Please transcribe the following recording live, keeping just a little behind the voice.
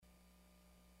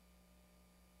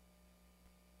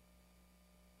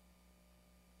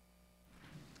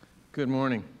Good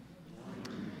morning.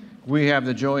 We have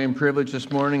the joy and privilege this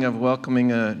morning of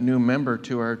welcoming a new member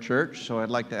to our church. So I'd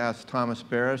like to ask Thomas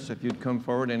Barris if you'd come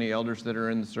forward, any elders that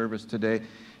are in the service today,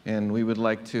 and we would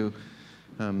like to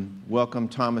welcome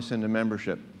Thomas into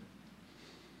membership.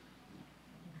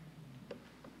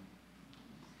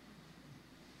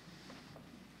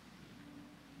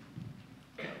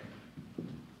 Stand.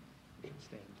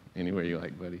 Anywhere you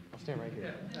like, buddy. I'll stand right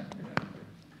here.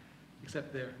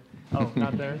 Except there. Oh,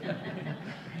 not there?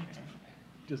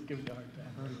 Just give me a hard time.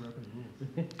 I already broken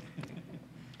the rules.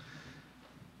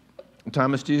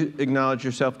 Thomas, do you acknowledge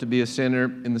yourself to be a sinner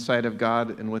in the sight of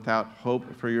God and without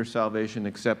hope for your salvation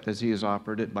except as He has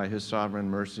offered it by His sovereign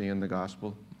mercy in the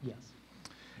gospel? Yes.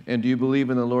 And do you believe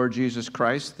in the Lord Jesus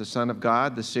Christ, the Son of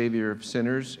God, the Savior of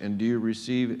sinners, and do you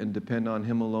receive and depend on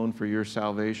Him alone for your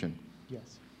salvation?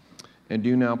 Yes. And do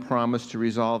you now promise to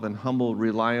resolve in humble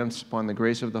reliance upon the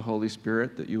grace of the Holy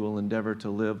Spirit that you will endeavor to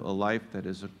live a life that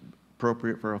is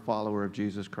appropriate for a follower of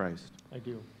Jesus Christ? I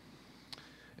do.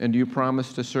 And do you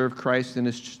promise to serve Christ in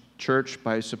His church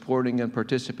by supporting and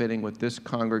participating with this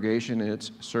congregation in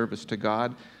its service to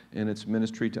God and its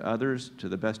ministry to others to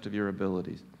the best of your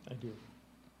abilities? I do.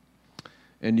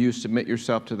 And do you submit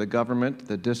yourself to the government,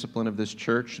 the discipline of this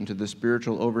church, and to the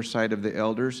spiritual oversight of the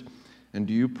elders? And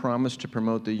do you promise to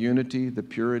promote the unity, the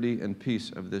purity, and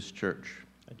peace of this church?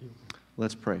 I do.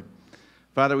 Let's pray.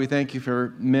 Father, we thank you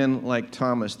for men like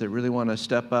Thomas that really want to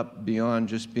step up beyond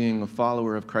just being a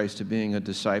follower of Christ to being a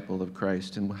disciple of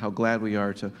Christ, and how glad we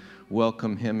are to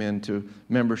welcome him into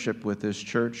membership with this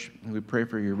church. And we pray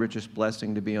for your richest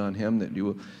blessing to be on him, that you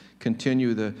will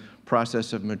continue the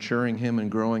process of maturing him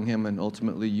and growing him and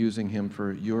ultimately using him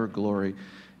for your glory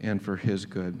and for his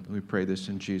good. We pray this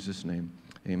in Jesus' name.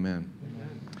 Amen.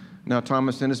 Amen. Now,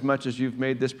 Thomas, inasmuch as you've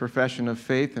made this profession of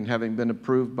faith and having been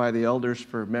approved by the elders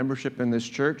for membership in this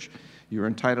church, you are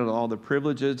entitled to all the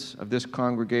privileges of this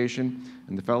congregation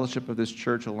and the fellowship of this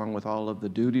church, along with all of the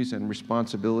duties and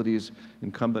responsibilities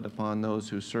incumbent upon those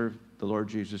who serve the Lord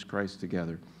Jesus Christ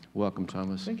together. Welcome,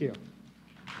 Thomas. Thank you.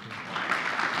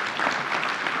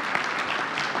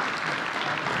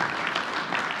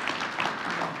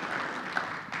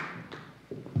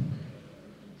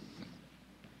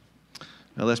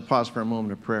 Now let's pause for a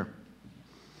moment of prayer.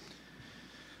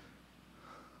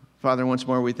 Father, once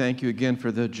more we thank you again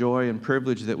for the joy and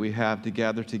privilege that we have to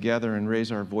gather together and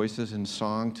raise our voices in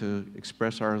song to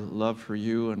express our love for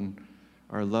you and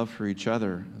our love for each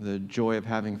other, the joy of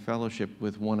having fellowship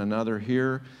with one another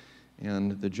here,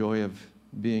 and the joy of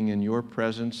being in your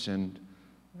presence and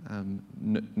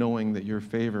knowing that your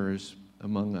favor is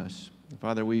among us.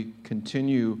 Father, we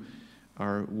continue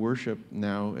our worship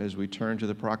now as we turn to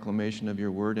the proclamation of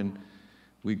your word, and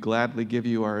we gladly give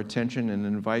you our attention and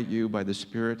invite you by the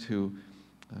Spirit who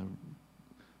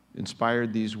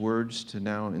inspired these words to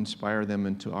now inspire them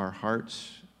into our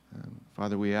hearts.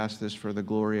 Father, we ask this for the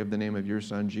glory of the name of your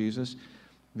Son, Jesus,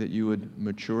 that you would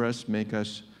mature us, make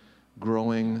us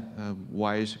growing,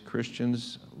 wise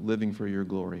Christians, living for your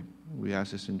glory. We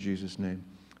ask this in Jesus' name.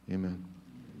 Amen.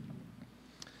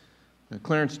 Now,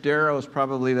 Clarence Darrow is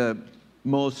probably the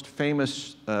most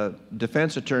famous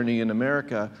defense attorney in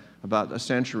America. About a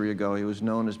century ago, he was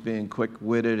known as being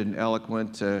quick-witted and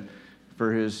eloquent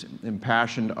for his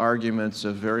impassioned arguments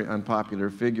of very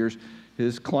unpopular figures.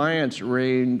 His clients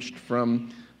ranged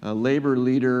from labor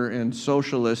leader and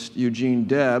socialist Eugene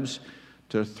Debs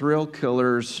to thrill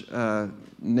killers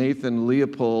Nathan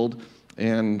Leopold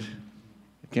and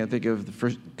I can't think of the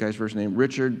first guy's first name,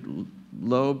 Richard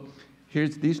Loeb.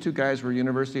 These two guys were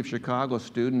University of Chicago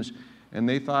students, and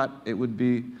they thought it would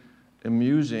be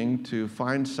amusing to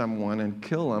find someone and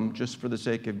kill them just for the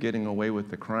sake of getting away with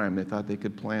the crime. They thought they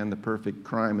could plan the perfect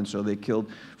crime, and so they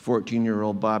killed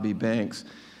 14-year-old Bobby Banks.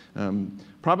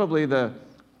 Probably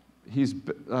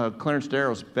Clarence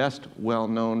Darrow's best well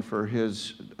known for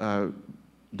his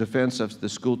defense of the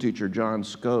schoolteacher John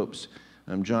Scopes.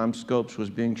 John Scopes was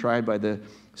being tried by the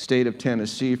state of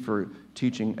Tennessee for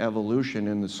teaching evolution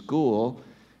in the school,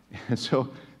 and so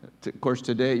of course,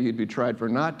 today you'd be tried for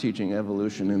not teaching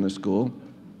evolution in the school.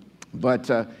 But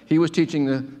he was teaching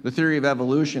the theory of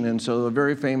evolution, and so a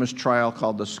very famous trial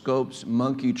called the Scopes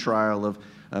monkey trial of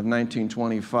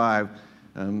 1925,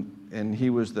 and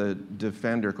he was the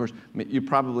defender. Of course, you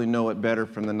probably know it better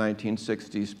from the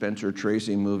 1960s Spencer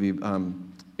Tracy movie,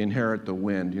 Inherit the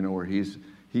Wind, where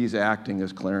he's acting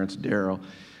as Clarence Darrow.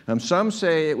 Some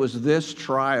say it was this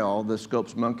trial, the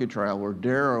Scopes monkey trial, where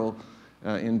Darrow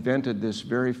invented this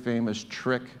very famous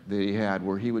trick that he had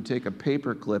where he would take a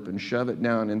paper clip and shove it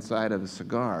down inside of a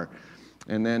cigar.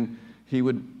 And then he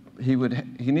would he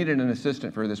needed an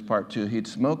assistant for this part too. He'd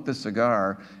smoke the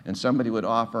cigar, and somebody would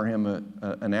offer him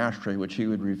an ashtray, which he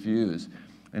would refuse.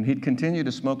 And he'd continue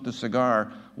to smoke the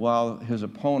cigar while his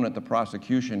opponent, the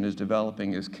prosecution, is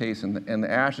developing his case, and the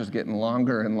ash is getting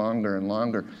longer and longer and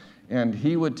longer. And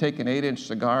he would take an 8-inch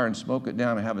cigar and smoke it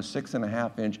down and have a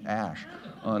 6.5-inch ash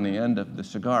on the end of the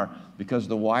cigar because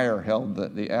the wire held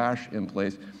the ash in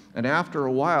place. And after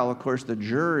a while, of course, the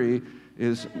jury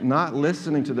is not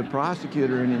listening to the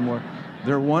prosecutor anymore.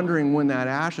 They're wondering when that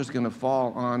ash is going to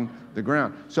fall on the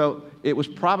ground. So it was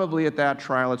probably at that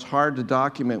trial. It's hard to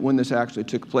document when this actually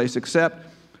took place, except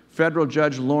federal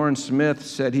judge Lawrence Smith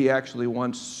said he actually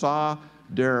once saw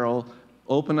Darrell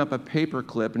open up a paper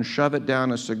clip and shove it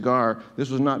down a cigar. This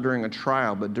was not during a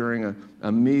trial, but during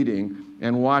a meeting,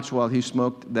 and watch while he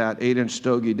smoked that 8-inch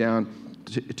stogie down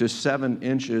to 7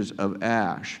 inches of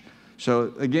ash.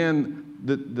 So again,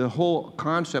 the whole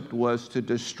concept was to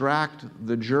distract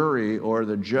the jury or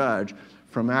the judge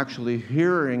from actually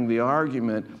hearing the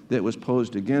argument that was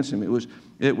posed against him.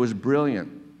 It was brilliant.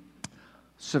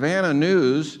 Savannah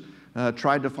News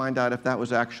tried to find out if that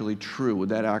was actually true. Would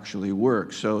that actually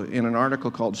work? So in an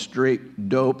article called Straight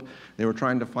Dope, they were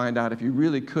trying to find out if you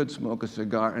really could smoke a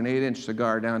cigar, an 8-inch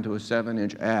cigar down to a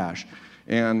 7-inch ash.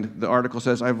 And the article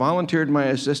says, I volunteered my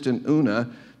assistant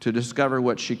Una to discover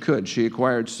what she could. She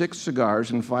acquired 6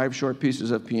 cigars and 5 short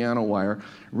pieces of piano wire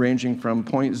ranging from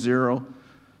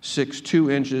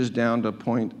 .062 inches down to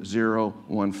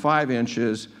 .015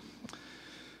 inches.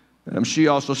 She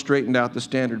also straightened out the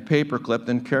standard paper clip,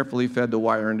 then carefully fed the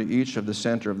wire into each of the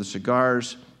center of the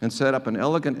cigars and set up an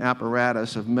elegant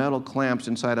apparatus of metal clamps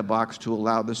inside a box to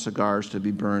allow the cigars to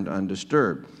be burned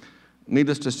undisturbed.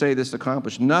 Needless to say, this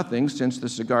accomplished nothing since the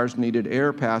cigars needed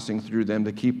air passing through them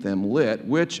to keep them lit,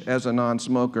 which, as a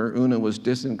non-smoker, Una was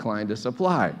disinclined to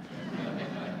supply.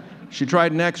 She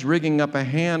tried next rigging up a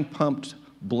hand-pumped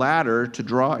bladder to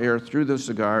draw air through the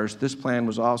cigars. This plan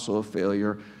was also a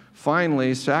failure.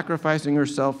 Finally, sacrificing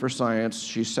herself for science,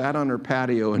 she sat on her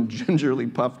patio and gingerly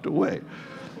puffed away.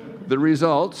 The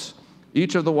results: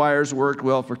 each of the wires worked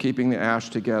well for keeping the ash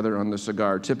together on the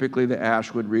cigar. Typically, the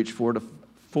ash would reach 4 to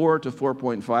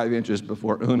 4.5 inches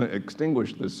before Una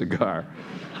extinguished the cigar.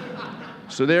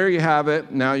 So there you have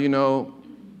it. Now you know.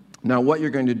 Now what you're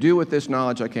going to do with this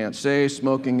knowledge, I can't say.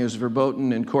 Smoking is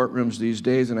verboten in courtrooms these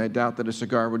days, and I doubt that a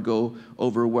cigar would go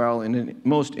over well in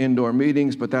most indoor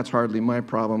meetings, but that's hardly my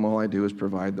problem. All I do is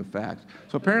provide the facts.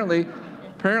 So apparently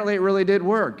it really did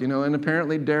work, and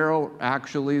apparently Darrell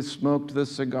actually smoked the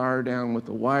cigar down with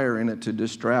the wire in it to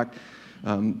distract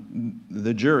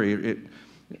the jury.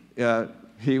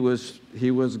 He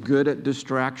was good at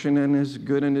distraction and is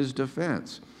good in his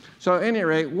defense. So at any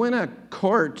rate, when a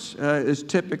court is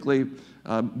typically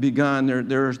begun,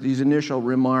 there's these initial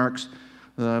remarks.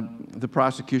 The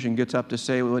prosecution gets up to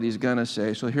say what he's going to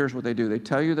say. So here's what they do. They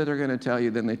tell you that they're going to tell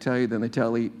you, then they tell you, then they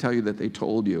tell you that they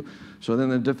told you. So then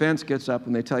the defense gets up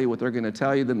and they tell you what they're going to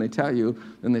tell you, then they tell you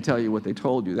what they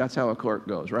told you. That's how a court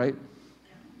goes, right?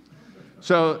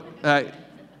 So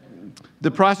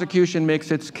the prosecution makes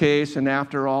its case, and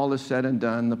after all is said and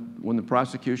done, when the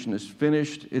prosecution has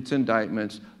finished its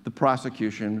indictments, the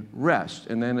prosecution rests.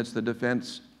 And then it's the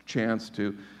defense chance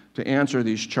to answer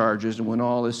these charges, and when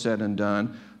all is said and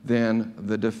done, then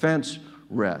the defense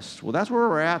rests. Well, that's where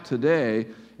we're at today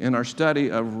in our study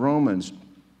of Romans.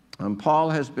 Paul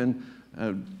has been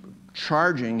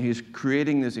charging, he's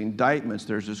creating these indictments.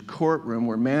 There's this courtroom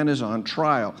where man is on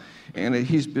trial, and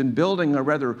he's been building a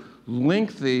rather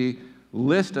lengthy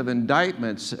list of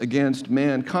indictments against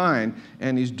mankind,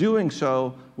 and he's doing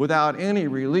so without any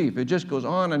relief. It just goes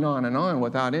on and on and on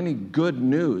without any good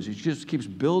news. He just keeps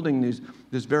building this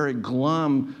very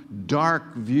glum,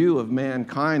 dark view of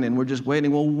mankind, and we're just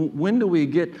waiting. Well, when do we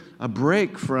get a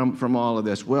break from all of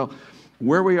this? Well,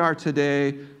 where we are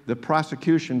today, the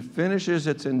prosecution finishes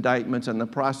its indictments and the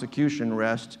prosecution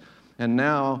rests, and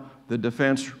now the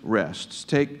defense rests.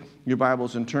 Take your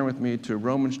Bibles and turn with me to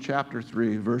Romans chapter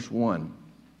 3, verse 1.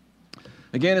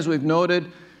 Again, as we've noted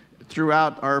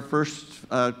throughout our first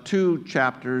 2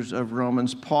 chapters of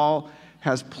Romans, Paul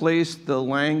has placed the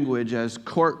language as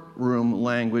courtroom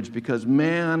language because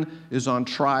man is on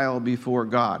trial before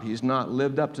God. He's not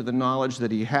lived up to the knowledge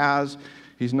that he has.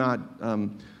 He's not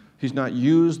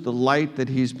used the light that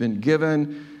he's been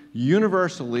given.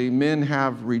 Universally, men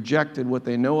have rejected what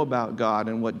they know about God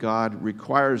and what God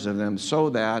requires of them, so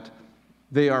that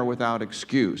they are without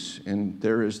excuse, and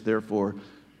there is therefore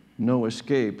no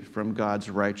escape from God's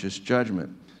righteous judgment.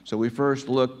 So we first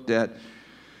looked at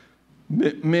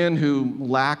men who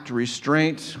lacked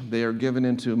restraint. They are given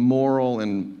into moral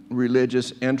and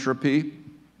religious entropy.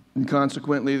 And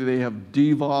consequently, they have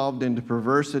devolved into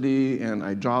perversity and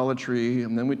idolatry.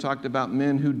 And then we talked about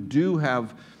men who do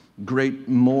have great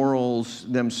morals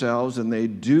themselves, and they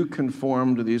do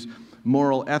conform to these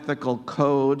moral ethical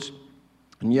codes.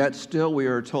 And yet still we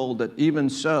are told that even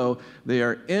so, they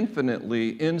are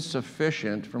infinitely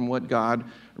insufficient from what God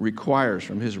requires,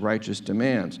 from his righteous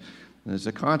demands. And as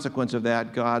a consequence of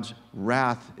that, God's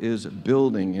wrath is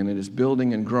building, and it is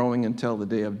building and growing until the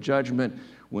day of judgment,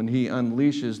 when he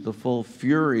unleashes the full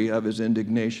fury of his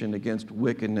indignation against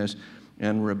wickedness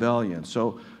and rebellion.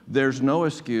 So there's no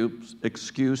excuse.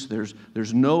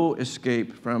 There's no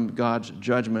escape from God's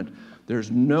judgment.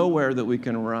 There's nowhere that we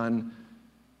can run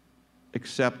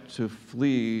except to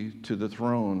flee to the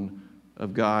throne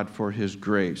of God for his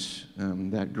grace,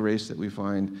 that grace that we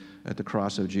find at the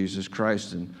cross of Jesus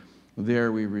Christ. And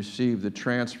there we receive the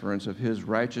transference of his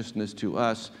righteousness to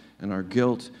us and our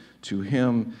guilt to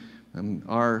him.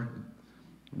 Our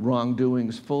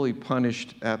wrongdoings fully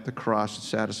punished at the cross,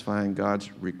 satisfying God's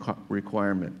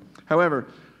requirement. However,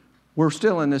 we're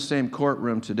still in this same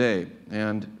courtroom today,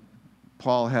 and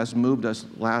Paul has moved us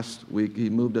last week. He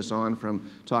moved us on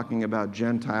from talking about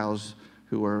Gentiles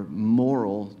who are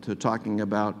moral to talking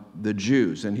about the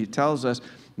Jews. And he tells us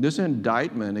this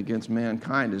indictment against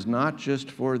mankind is not just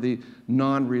for the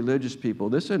non-religious people.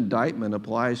 This indictment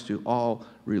applies to all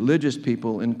religious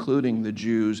people, including the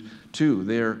Jews too.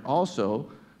 They're also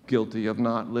guilty of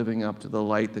not living up to the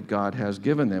light that God has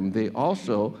given them. They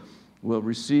also will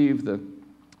receive the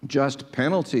just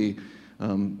penalty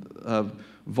of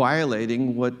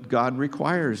violating what God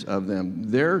requires of them.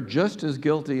 They're just as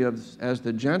guilty as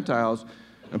the Gentiles,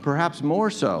 and perhaps more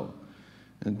so.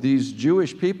 And these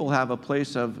Jewish people have a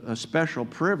place of a special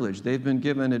privilege. They've been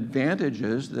given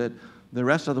advantages that the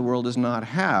rest of the world does not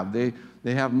have.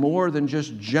 They have more than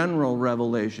just general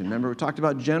revelation. Remember, we talked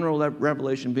about general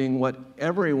revelation being what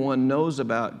everyone knows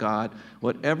about God,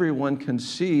 what everyone can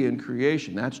see in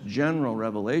creation. That's general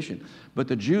revelation. But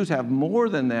the Jews have more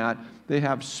than that. They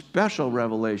have special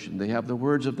revelation. They have the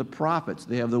words of the prophets.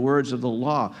 They have the words of the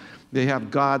law. They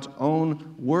have God's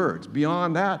own words.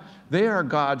 Beyond that, they are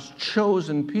God's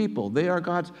chosen people. They are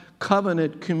God's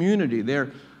covenant community.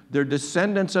 They're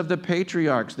descendants of the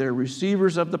patriarchs. They're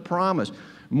receivers of the promise.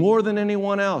 More than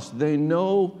anyone else, they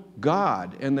know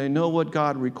God, and they know what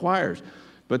God requires.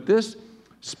 But this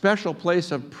special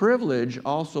place of privilege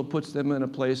also puts them in a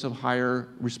place of higher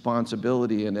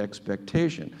responsibility and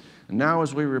expectation. And now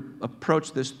as we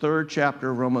approach this third chapter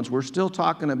of Romans, we're still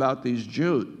talking about these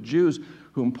Jews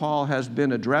whom Paul has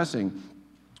been addressing,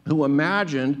 who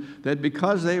imagined that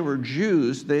because they were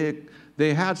Jews, they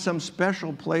had some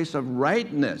special place of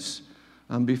rightness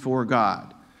before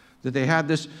God, that they had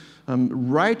this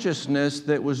righteousness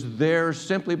that was theirs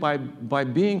simply by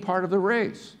being part of the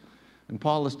race. And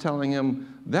Paul is telling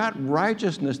him that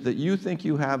righteousness that you think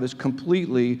you have is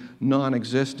completely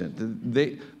non-existent.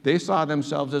 They saw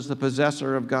themselves as the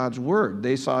possessor of God's word.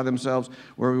 They saw themselves,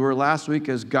 where we were last week,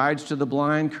 as guides to the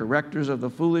blind, correctors of the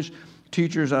foolish,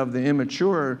 teachers of the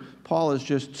immature. Paul is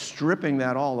just stripping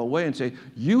that all away and saying,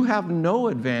 you have no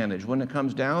advantage when it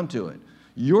comes down to it.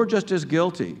 You're just as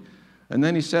guilty. And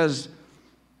then he says,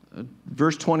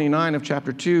 verse 29 of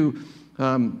chapter 2,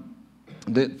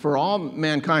 that for all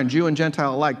mankind, Jew and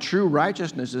Gentile alike, true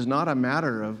righteousness is not a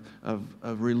matter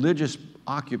of religious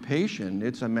occupation.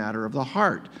 It's a matter of the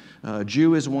heart.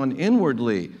 Jew is one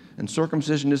inwardly, and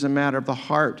circumcision is a matter of the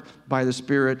heart by the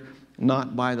Spirit,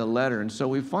 not by the letter. And so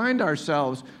we find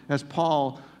ourselves, as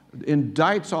Paul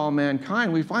indicts all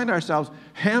mankind, we find ourselves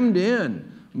hemmed in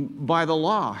by the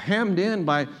law, hemmed in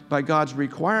by God's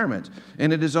requirements.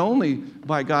 And it is only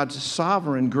by God's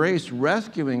sovereign grace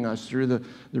rescuing us through the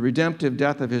redemptive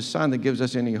death of his Son that gives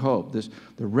us any hope. The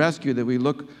rescue that we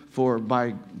look for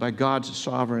by God's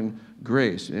sovereign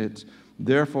grace. It's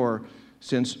therefore,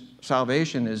 since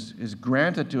salvation is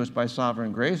granted to us by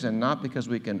sovereign grace and not because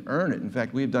we can earn it. In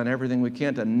fact, we've done everything we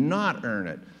can to not earn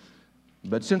it.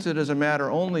 But since it is a matter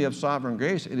only of sovereign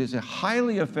grace, it is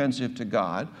highly offensive to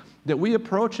God that we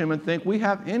approach him and think we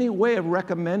have any way of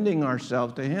recommending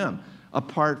ourselves to him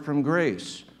apart from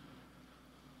grace.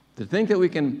 To think that we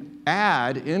can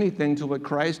add anything to what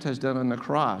Christ has done on the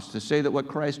cross, to say that what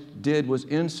Christ did was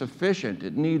insufficient,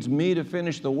 it needs me to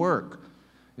finish the work,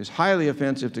 is highly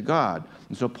offensive to God.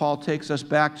 And so Paul takes us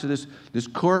back to this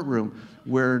courtroom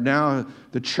where now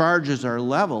the charges are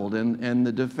leveled and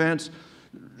the defense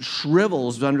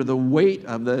shrivels under the weight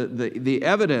of the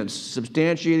evidence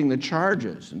substantiating the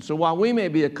charges. And so while we may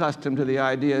be accustomed to the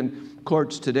idea in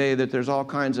courts today that there's all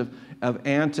kinds of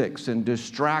antics and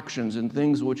distractions and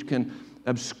things which can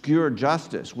obscure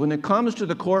justice, when it comes to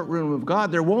the courtroom of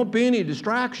God, there won't be any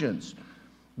distractions.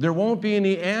 There won't be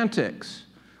any antics.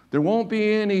 There won't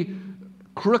be any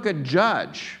crooked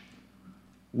judge.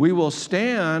 We will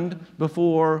stand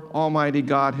before Almighty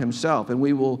God himself, and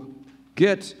we will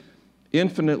get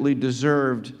infinitely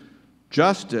deserved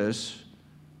justice,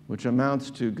 which amounts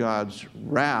to God's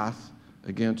wrath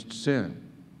against sin.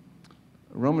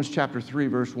 Romans chapter 3,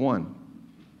 verse 1.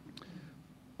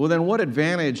 Well, then what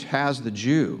advantage has the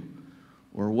Jew?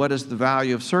 Or what is the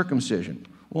value of circumcision?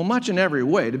 Well, much in every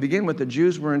way. To begin with, the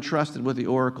Jews were entrusted with the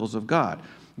oracles of God.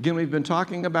 Again, we've been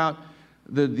talking about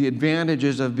the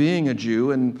advantages of being a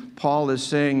Jew, and Paul is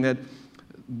saying that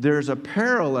there's a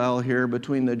parallel here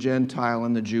between the Gentile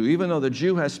and the Jew. Even though the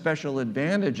Jew has special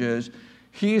advantages,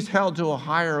 he's held to a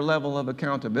higher level of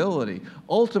accountability.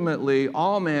 Ultimately,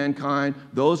 all mankind,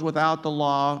 those without the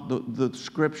law, the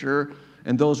Scripture,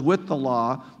 and those with the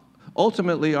law,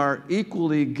 ultimately are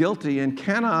equally guilty and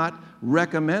cannot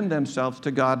recommend themselves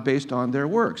to God based on their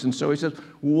works. And so he says,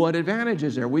 what advantage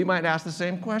is there? We might ask the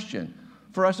same question.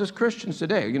 For us as Christians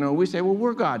today, we say, well,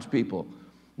 we're God's people.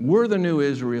 We're the new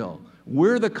Israel.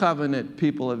 We're the covenant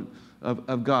people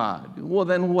of God. Well,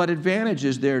 then what advantage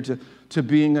is there to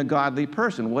being a godly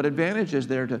person? What advantage is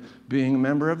there to being a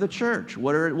member of the church?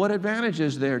 What advantage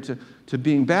is there to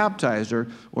being baptized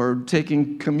or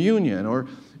taking communion or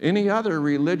any other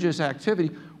religious activity?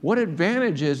 What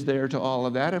advantage is there to all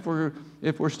of that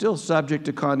if we're still subject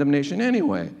to condemnation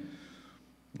anyway?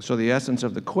 So the essence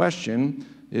of the question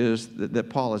is that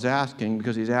Paul is asking,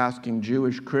 because he's asking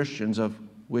Jewish Christians, of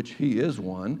which he is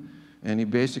one, and he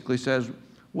basically says,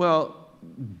 well,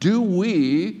 do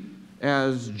we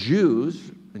as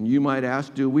Jews, and you might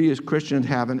ask, do we as Christians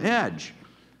have an edge?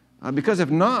 Because if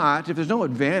not, if there's no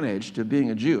advantage to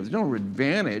being a Jew, if there's no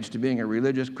advantage to being a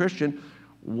religious Christian,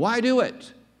 why do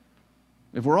it?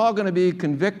 If we're all going to be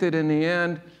convicted in the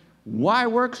end, why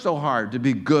work so hard to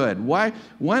be good? Why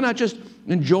not just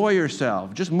enjoy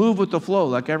yourself? Just move with the flow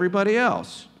like everybody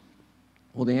else?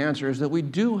 Well, the answer is that we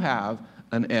do have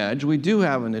an edge. We do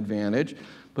have an advantage.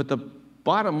 But the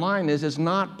bottom line is it's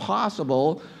not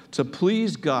possible to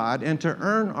please God and to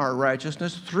earn our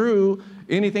righteousness through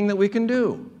anything that we can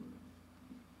do.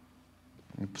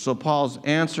 So Paul's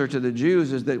answer to the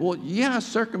Jews is that, well, yes,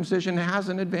 circumcision has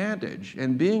an advantage,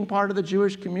 and being part of the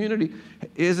Jewish community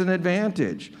is an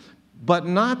advantage, but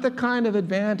not the kind of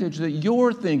advantage that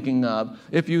you're thinking of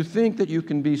if you think that you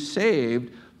can be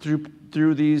saved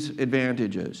through these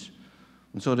advantages.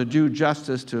 And so to do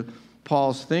justice to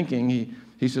Paul's thinking,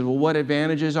 he says, well, what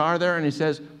advantages are there? And he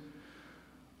says,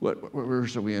 what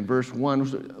verse are we in? Verse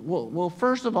 1. Well,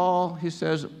 first of all, he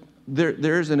says,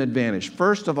 there's an advantage.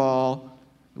 First of all,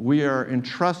 we are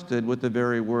entrusted with the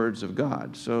very words of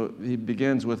God. So he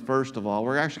begins with first of all.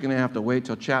 We're actually going to have to wait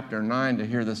till chapter 9 to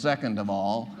hear the second of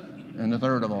all and the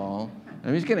third of all.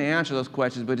 And he's going to answer those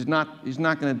questions, but he's not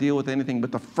going to deal with anything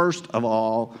but the first of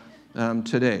all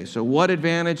today. So what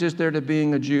advantage is there to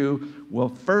being a Jew? Well,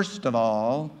 first of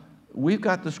all, we've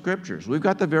got the Scriptures. We've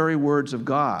got the very words of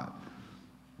God.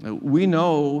 We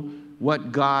know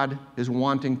what God is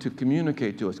wanting to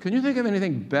communicate to us. Can you think of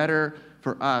anything better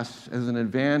for us as an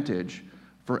advantage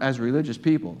as religious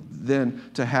people than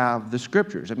to have the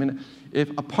Scriptures? I mean, if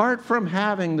apart from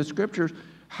having the Scriptures,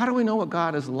 how do we know what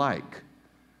God is like?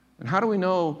 And how do we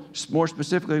know more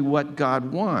specifically what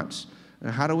God wants? And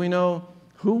how do we know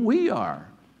who we are?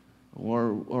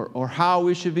 Or how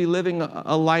we should be living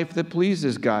a life that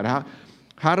pleases God?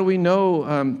 How do we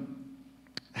know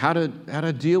how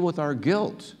to deal with our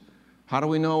guilt? How do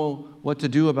we know what to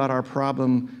do about our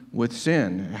problem with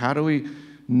sin? How do we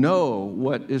know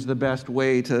what is the best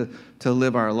way to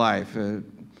live our life?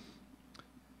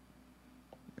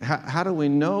 How do we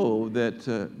know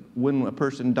that when a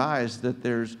person dies that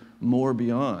there's more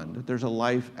beyond, that there's a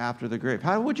life after the grave?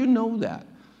 How would you know that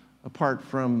apart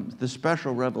from the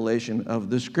special revelation of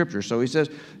the Scripture? So he says,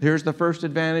 here's the first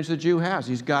advantage the Jew has.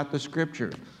 He's got the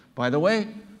Scripture. By the way,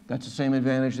 that's the same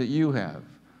advantage that you have,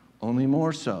 only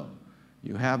more so.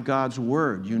 You have God's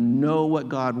Word. You know what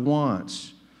God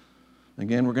wants.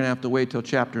 Again, we're going to have to wait till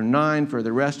chapter 9 for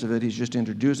the rest of it. He's just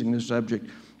introducing the subject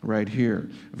right here.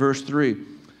 Verse 3.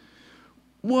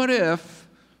 What if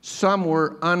some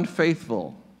were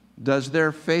unfaithful? Does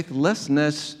their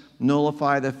faithlessness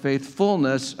nullify the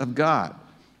faithfulness of God?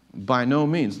 By no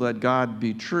means. Let God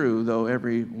be true, though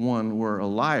every one were a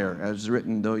liar, as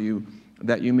written,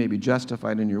 that you may be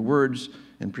justified in your words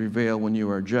and prevail when you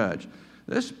are judged.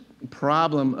 This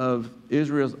problem of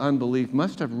Israel's unbelief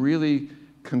must have really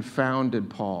confounded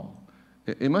Paul.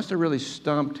 It must have really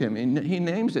stumped him. And he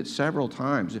names it several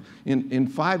times. In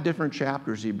 5 different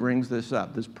chapters, he brings this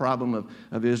up, this problem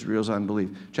of Israel's unbelief.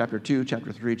 Chapter 2,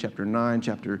 chapter 3, chapter 9,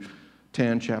 chapter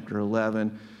 10, chapter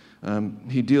 11.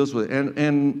 He deals with,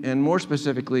 and more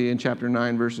specifically in chapter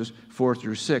 9, verses 4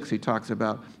 through 6, he talks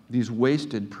about these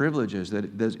wasted privileges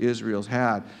that Israel's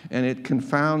had, and it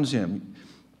confounds him.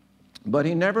 But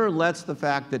he never lets the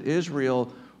fact that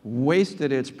Israel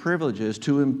wasted its privileges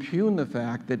to impugn the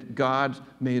fact that God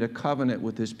made a covenant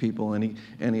with his people, and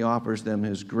he offers them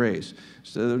his grace.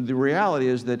 So the reality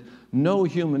is that no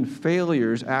human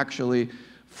failures actually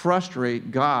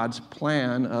frustrate God's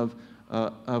plan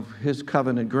of his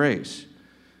covenant grace.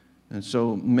 And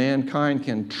so mankind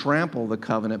can trample the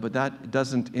covenant, but that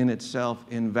doesn't in itself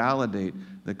invalidate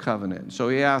the covenant. So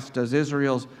he asks, does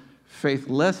Israel's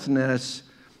faithlessness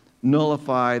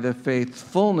nullify the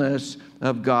faithfulness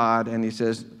of God? And he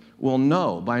says, well,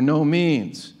 no, by no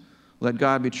means. Let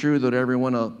God be true, that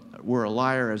everyone were a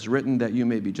liar, as written, that you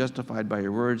may be justified by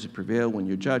your words and prevail when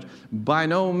you judge. By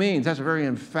no means. That's a very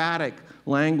emphatic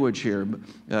language here.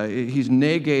 He's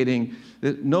negating,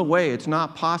 no way, it's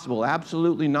not possible,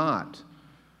 absolutely not.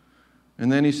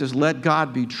 And then he says, let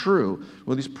God be true.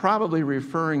 Well, he's probably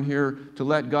referring here to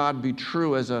let God be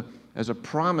true as a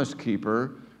promise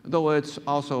keeper, though it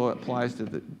also applies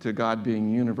to God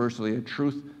being universally a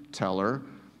truth teller.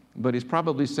 But he's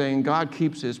probably saying God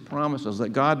keeps his promises.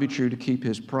 Let God be true to keep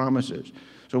his promises.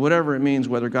 So whatever it means,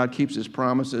 whether God keeps his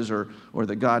promises or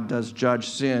that God does judge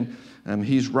sin,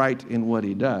 he's right in what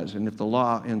he does. And if the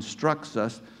law instructs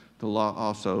us, the law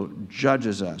also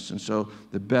judges us. And so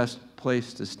the best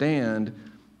place to stand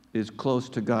is close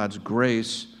to God's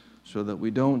grace, so that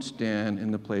we don't stand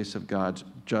in the place of God's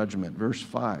judgment. Verse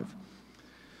 5.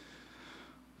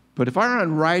 But if our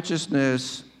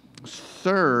unrighteousness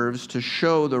serves to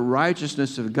show the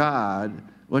righteousness of God,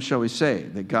 what shall we say?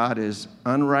 That God is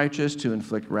unrighteous to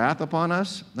inflict wrath upon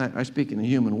us? I speak in a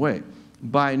human way.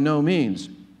 By no means.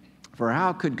 For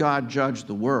how could God judge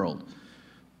the world?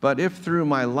 But if through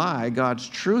my lie God's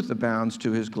truth abounds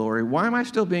to his glory, why am I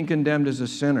still being condemned as a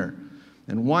sinner?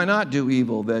 And why not do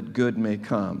evil that good may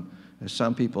come? As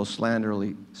some people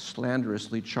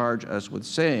slanderously charge us with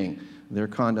saying, their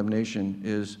condemnation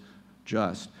is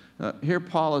just. Here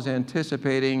Paul is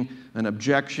anticipating an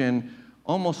objection,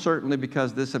 almost certainly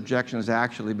because this objection has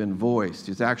actually been voiced.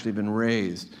 It's actually been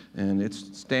raised, and it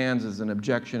stands as an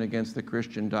objection against the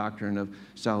Christian doctrine of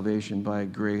salvation by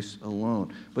grace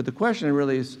alone. But the question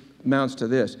really amounts to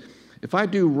this. If I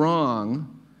do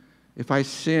wrong, if I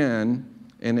sin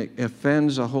and it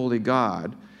offends a holy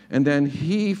God, and then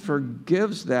he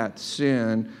forgives that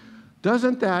sin,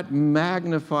 doesn't that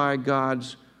magnify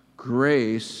God's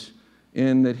grace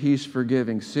in that he's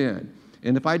forgiving sin?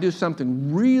 And if I do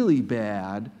something really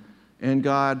bad and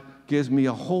God gives me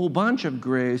a whole bunch of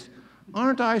grace,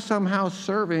 aren't I somehow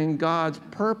serving God's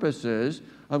purposes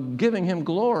of giving him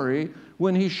glory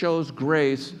when he shows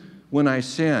grace when I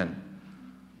sin?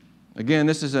 Again,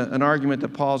 this is an argument that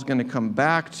Paul's going to come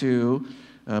back to,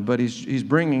 but he's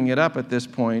bringing it up at this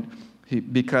point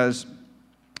because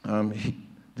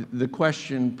the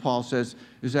question, Paul says,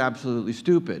 is absolutely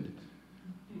stupid.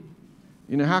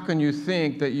 You know, how can you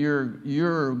think that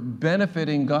you're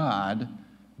benefiting God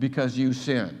because you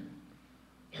sin?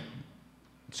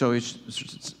 So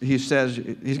he says,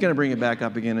 he's going to bring it back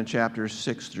up again in chapters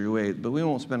 6 through 8, but we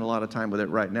won't spend a lot of time with it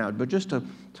right now. But just to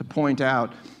point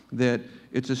out that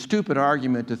it's a stupid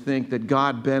argument to think that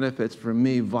God benefits from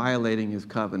me violating his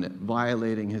covenant,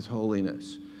 violating his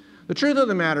holiness. The truth of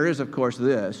the matter is, of course,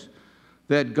 this,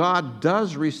 that God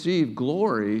does receive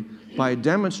glory by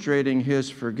demonstrating his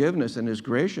forgiveness and his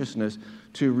graciousness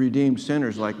to redeemed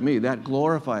sinners like me. That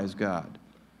glorifies God.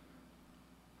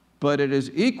 But it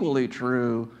is equally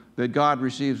true that God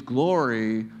receives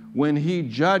glory when he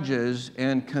judges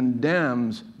and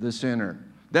condemns the sinner.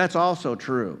 That's also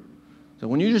true. So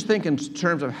when you just think in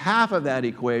terms of half of that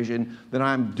equation, that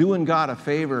I'm doing God a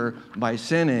favor by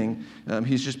sinning,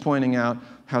 he's just pointing out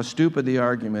how stupid the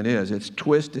argument is. It's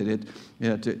twisted.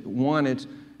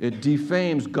 It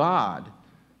defames God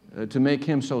to make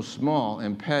him so small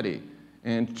and petty.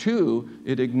 And two,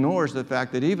 it ignores the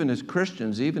fact that even as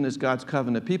Christians, even as God's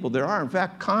covenant people, there are in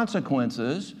fact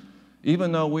consequences.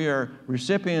 Even though we are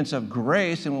recipients of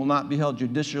grace and will not be held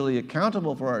judicially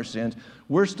accountable for our sins,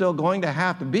 we're still going to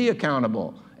have to be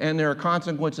accountable. And there are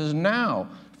consequences now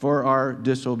for our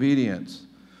disobedience.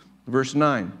 Verse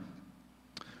 9.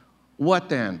 What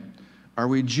then? Are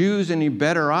we Jews any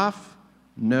better off?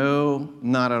 No,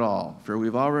 not at all. For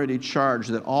we've already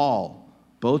charged that all,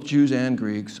 both Jews and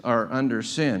Greeks, are under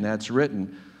sin. That's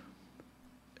written.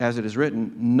 As it is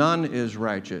written, none is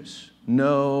righteous.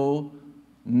 No,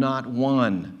 not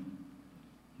one.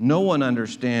 No one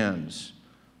understands.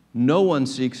 No one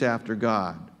seeks after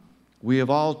God. We have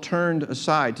all turned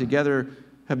aside. Together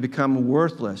have become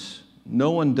worthless.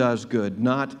 No one does good,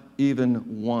 not even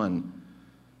one.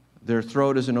 Their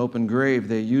throat is an open grave.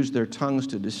 They use their tongues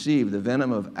to deceive. The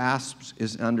venom of asps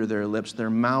is under their lips. Their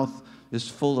mouth is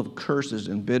full of curses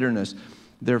and bitterness.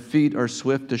 Their feet are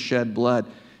swift to shed blood.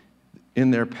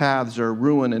 In their paths are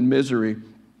ruin and misery,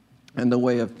 and the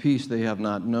way of peace they have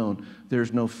not known.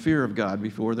 There's no fear of God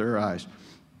before their eyes.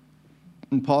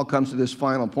 And Paul comes to this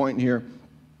final point here,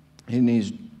 and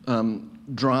he's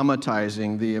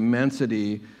dramatizing the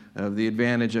immensity of the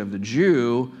advantage of the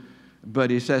Jew, but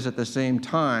he says at the same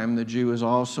time the Jew is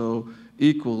also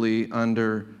equally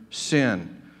under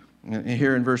sin. And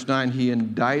here in verse 9, he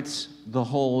indicts the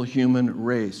whole human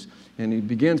race. And he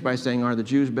begins by saying, are the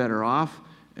Jews better off?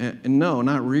 And no,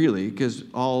 not really, because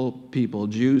all people,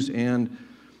 Jews and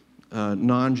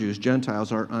non-Jews,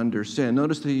 Gentiles, are under sin.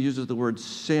 Notice that he uses the word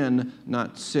sin,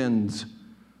 not sins.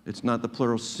 It's not the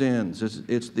plural sins.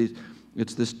 It's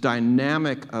this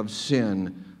dynamic of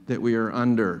sin that we are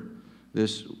under,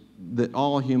 that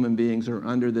all human beings are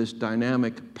under this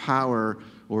dynamic power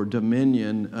or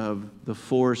dominion of the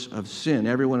force of sin.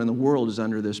 Everyone in the world is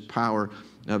under this power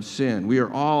of sin. We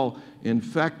are all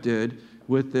infected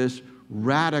with this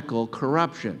radical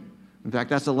corruption. In fact,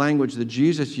 that's the language that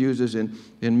Jesus uses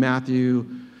in Matthew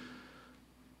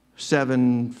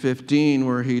 7:15,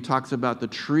 where he talks about the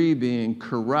tree being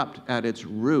corrupt at its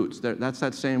roots. That's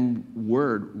that same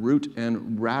word, root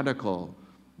and radical,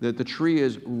 that the tree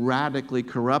is radically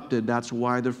corrupted. That's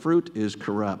why the fruit is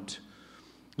corrupt.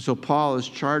 So Paul is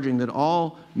charging that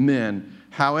all men,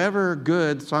 however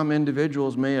good some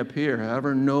individuals may appear,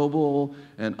 however noble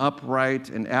and upright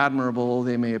and admirable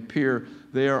they may appear,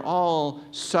 they are all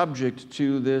subject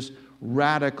to this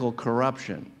radical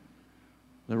corruption.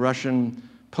 The Russian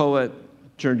poet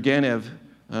Turgenev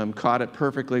caught it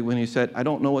perfectly when he said, I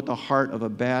don't know what the heart of a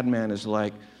bad man is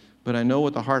like, but I know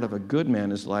what the heart of a good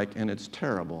man is like, and it's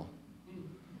terrible.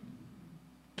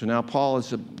 So now Paul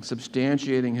is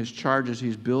substantiating his charges.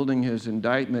 He's building his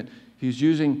indictment. He's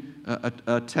using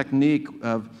a technique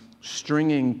of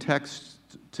stringing texts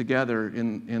together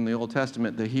in the Old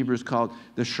Testament. The Hebrews called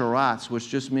the charats, which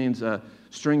just means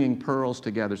stringing pearls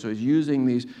together. So he's using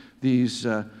these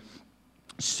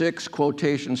 6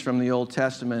 quotations from the Old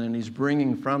Testament, and he's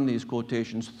bringing from these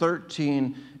quotations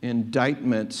 13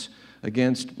 indictments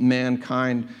against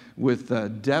mankind with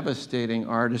devastating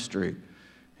artistry.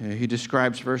 He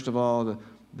describes, first of all,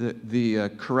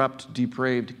 the corrupt,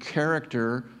 depraved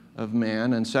character of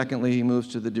man, and secondly, he moves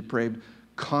to the depraved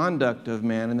conduct of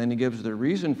man, and then he gives the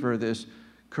reason for this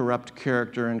corrupt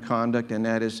character and conduct, and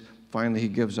that is, finally, he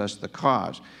gives us the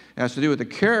cause. It has to do with the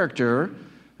character,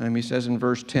 and he says in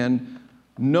verse 10,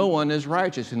 no one is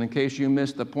righteous. And in case you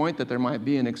missed the point that there might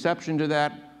be an exception to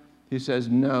that, he says,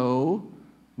 no,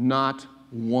 not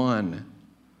one.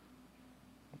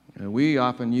 We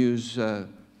often use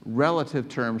relative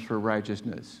terms for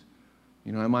righteousness.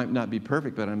 You know, I might not be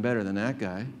perfect, but I'm better than that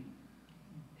guy.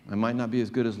 I might not be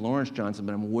as good as Lawrence Johnson,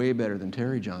 but I'm way better than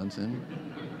Terry Johnson.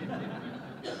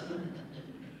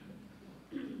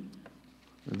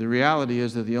 The reality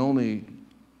is that the only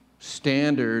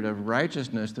standard of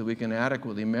righteousness that we can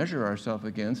adequately measure ourselves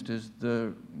against is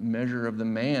the measure of the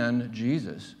man,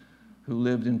 Jesus, who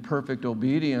lived in perfect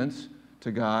obedience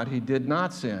to God. He did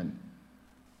not sin.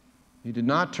 He did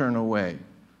not turn away.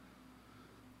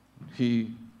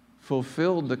 He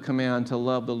fulfilled the command to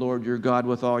love the Lord your God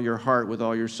with all your heart, with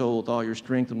all your soul, with all your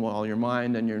strength, and with all your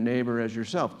mind, and your neighbor as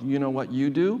yourself. Do you know what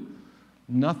you do?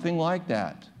 Nothing like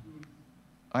that.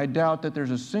 I doubt that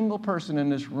there's a single person in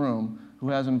this room who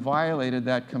hasn't violated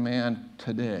that command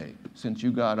today since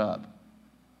you got up.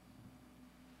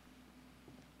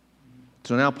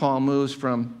 So now Paul moves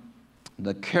from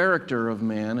the character of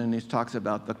man, and he talks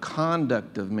about the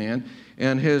conduct of man,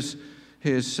 and his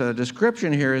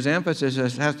description here, his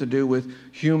emphasis has to do with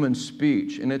human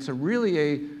speech. And it's really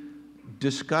a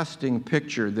disgusting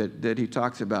picture that he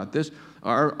talks about.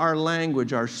 Our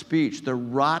language, our speech, the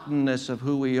rottenness of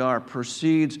who we are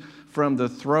proceeds from the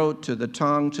throat to the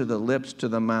tongue to the lips to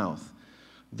the mouth.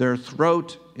 Their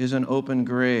throat is an open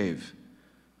grave.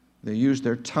 They use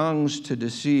their tongues to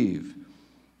deceive.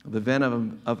 The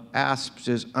venom of asps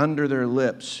is under their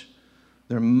lips.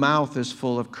 Their mouth is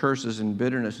full of curses and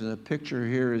bitterness. And the picture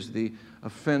here is the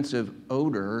offensive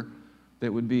odor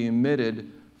that would be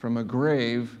emitted from a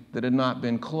grave that had not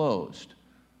been closed,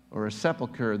 or a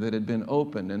sepulcher that had been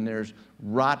opened, and there's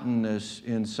rottenness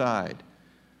inside.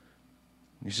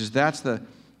 He says that's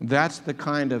the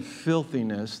kind of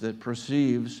filthiness that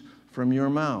proceeds from your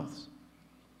mouth.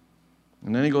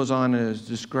 And then he goes on and is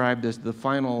described as the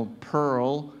final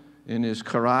pearl in his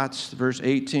charats, verse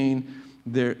 18.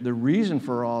 The reason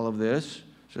for all of this,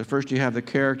 So first you have the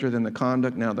character, then the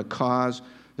conduct, now the cause.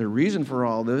 The reason for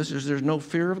all this is there's no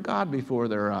fear of God before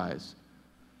their eyes.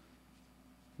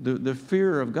 The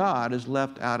fear of God is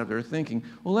left out of their thinking.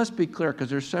 Well, let's be clear, because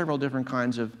there's several different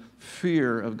kinds of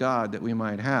fear of God that we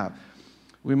might have.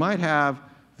 We might have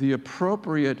the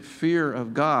appropriate fear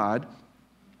of God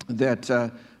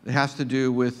that has to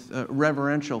do with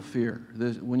reverential fear.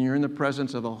 When you're in the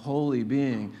presence of a holy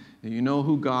being, you know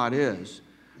who God is.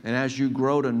 And as you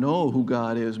grow to know who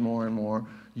God is more and more,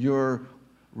 your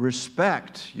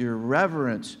respect, your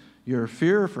reverence, your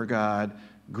fear for God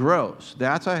grows.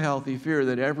 That's a healthy fear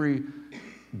that every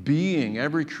being,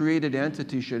 every created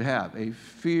entity should have, a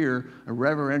fear, a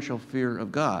reverential fear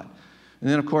of God. And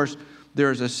then, of course,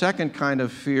 there's a second kind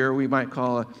of fear we might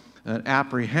call an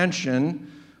apprehension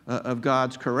of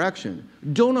God's correction.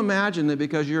 Don't imagine that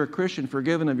because you're a Christian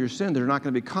forgiven of your sin, there are not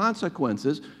going to be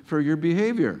consequences for your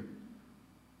behavior.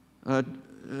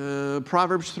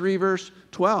 Proverbs 3, verse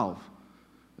 12.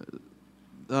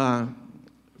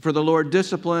 For the Lord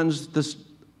disciplines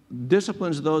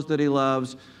those that he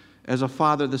loves as a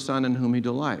father the son in whom he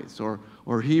delights.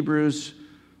 Or Hebrews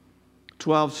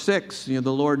 12:6,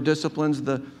 the Lord disciplines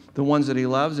the ones that he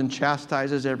loves and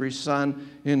chastises every son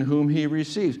in whom he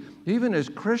receives. Even as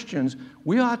Christians,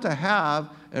 we ought to have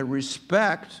a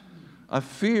respect, a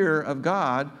fear of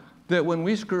God, that when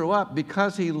we screw up,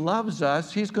 because he loves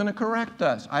us, he's going to correct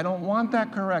us. I don't want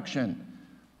that correction.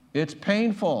 It's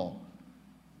painful.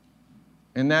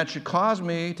 And that should cause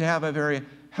me to have a very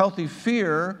healthy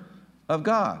fear of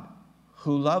God,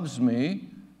 who loves me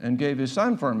and gave his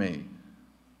son for me.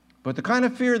 But the kind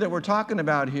of fear that we're talking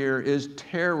about here is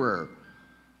terror.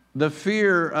 The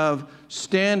fear of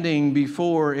standing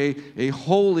before a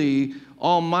holy,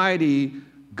 almighty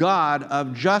God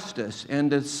of justice,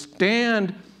 and to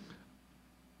stand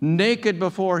naked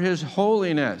before his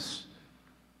holiness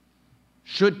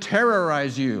should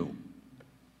terrorize you.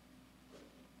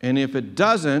 And if it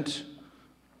doesn't,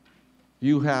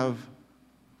 you're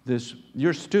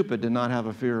stupid to not have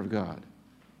a fear of God.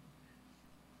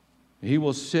 He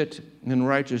will sit in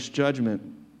righteous judgment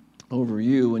over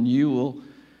you, and you will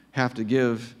have to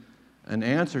give an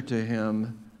answer to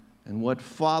him. And what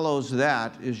follows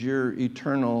that is your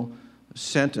eternal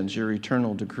sentence, your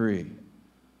eternal decree.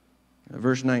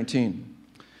 Verse 19.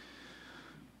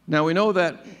 Now we know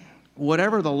that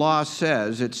whatever the law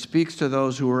says, it speaks to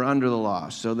those who are under the law,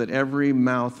 so that every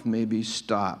mouth may be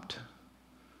stopped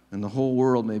and the whole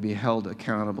world may be held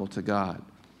accountable to God.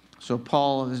 So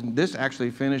this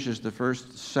actually finishes the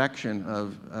first section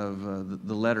of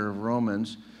the letter of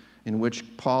Romans, in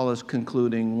which Paul is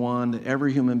concluding, one, that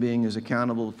every human being is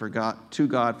accountable to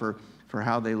God for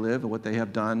how they live and what they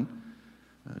have done.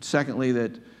 Secondly,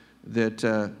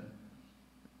 that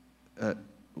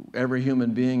every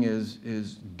human being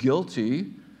is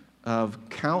guilty of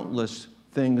countless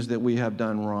things that we have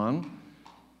done wrong.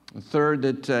 Third,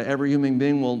 that every human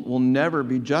being will never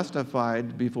be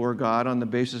justified before God on the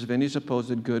basis of any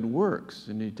supposed good works.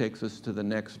 And he takes us to the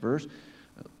next verse.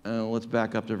 Let's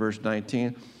back up to verse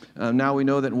 19. Now we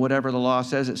know that whatever the law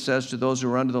says, it says to those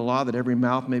who are under the law that every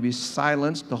mouth may be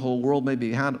silenced, the whole world may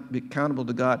be accountable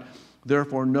to God.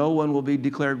 Therefore, no one will be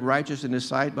declared righteous in his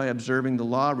sight by observing the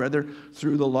law. Rather,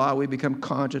 through the law, we become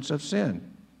conscious of sin.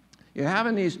 You have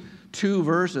in these two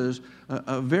verses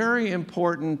a very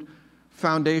important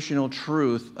foundational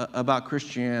truth about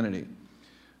Christianity.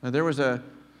 There was a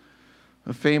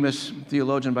famous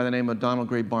theologian by the name of Donald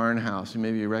Gray Barnhouse, and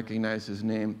maybe you recognize his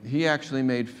name. He actually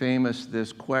made famous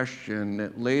this question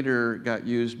that later got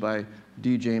used by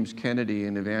D. James Kennedy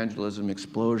in Evangelism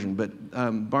Explosion, but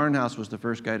Barnhouse was the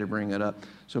first guy to bring it up.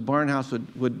 So Barnhouse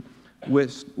would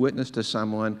witness to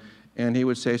someone, and he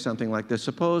would say something like this: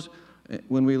 suppose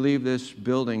when we leave this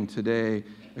building today,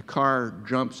 a car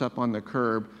jumps up on the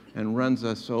curb and runs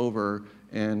us over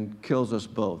and kills us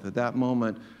both. At that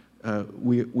moment,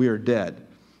 we are dead.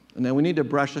 And then we need to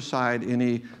brush aside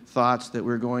any thoughts that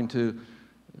we're going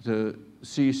to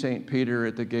see St. Peter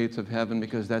at the gates of heaven,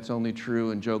 because that's only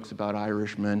true in jokes about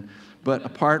Irishmen. But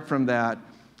apart from that,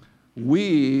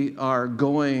 we are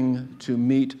going to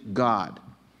meet God.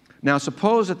 Now,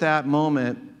 suppose at that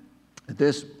moment,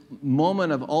 this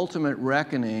moment of ultimate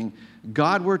reckoning,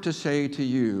 God were to say to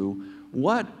you,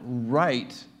 what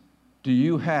right do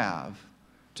you have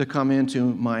to come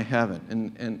into my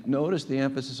heaven? And notice the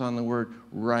emphasis on the word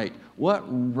right. What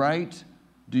right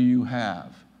do you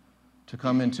have to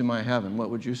come into my heaven? What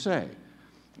would you say?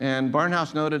 And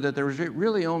Barnhouse noted that there was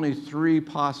really only three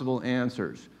possible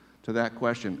answers to that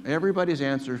question. Everybody's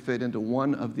answer fit into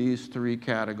one of these three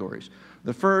categories.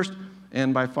 The first,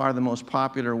 and by far the most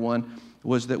popular one,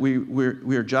 was that we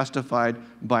are justified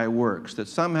by works, that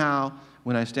somehow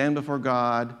when I stand before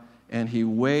God and he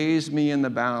weighs me in the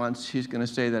balance, he's going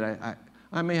to say that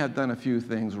I may have done a few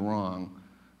things wrong.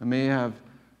 I may have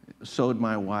sowed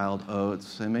my wild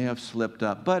oats. I may have slipped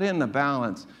up. But in the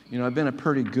balance, I've been a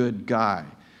pretty good guy.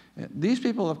 These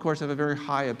people, of course, have a very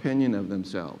high opinion of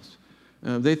themselves.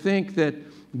 They think that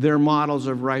they're models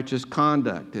of righteous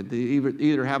conduct, that they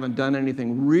either haven't done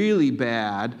anything really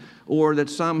bad or that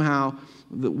somehow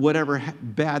whatever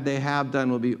bad they have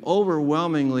done will be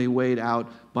overwhelmingly weighed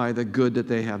out by the good that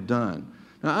they have done.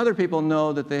 Now, other people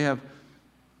know that they have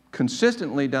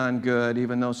consistently done good,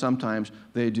 even though sometimes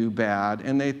they do bad,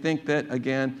 and they think that,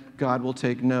 again, God will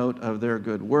take note of their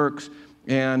good works,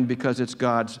 and because it's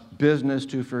God's business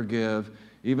to forgive,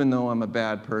 even though I'm a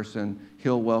bad person,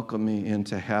 he'll welcome me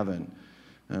into heaven.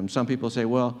 Some people say,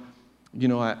 well,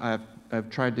 I've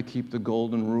tried to keep the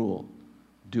golden rule.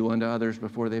 Do unto others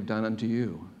before they've done unto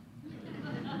you.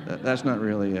 That's not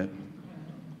really it.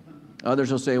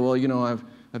 Others will say, well,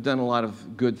 I've done a lot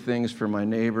of good things for my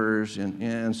neighbors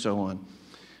and so on.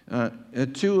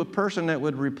 To a person that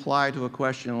would reply to a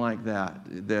question like that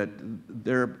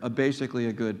they're basically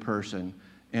a good person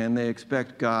and they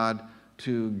expect God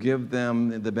to give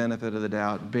them the benefit of the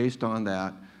doubt based on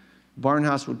that,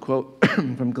 Barnhouse would quote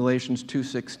from Galatians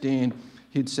 2:16.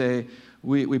 He'd say,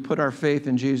 we put our faith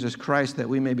in Jesus Christ that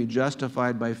we may be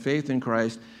justified by faith in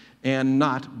Christ and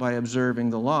not by observing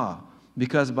the law.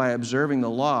 Because by observing the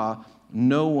law,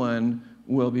 no one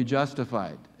will be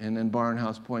justified. And then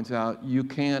Barnhouse points out, you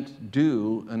can't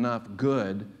do enough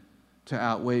good to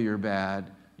outweigh your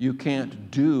bad. You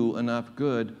can't do enough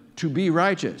good to be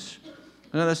righteous.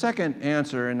 Now, the second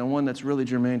answer, and the one that's really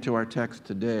germane to our text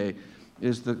today,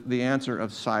 is the answer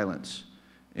of silence.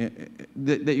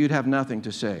 That you'd have nothing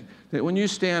to say. That when you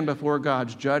stand before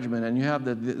God's judgment and you have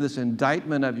this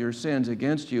indictment of your sins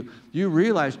against you, you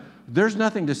realize there's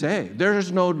nothing to say.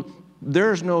 There's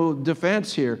no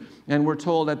defense here. And we're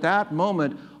told at that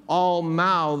moment, all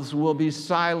mouths will be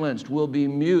silenced, will be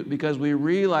mute, because we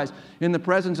realize in the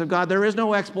presence of God there is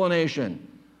no explanation.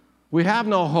 We have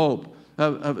no hope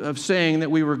of saying that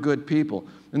we were good people.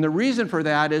 And the reason for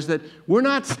that is that we're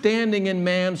not standing in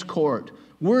man's court.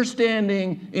 We're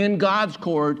standing in God's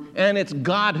court, and it's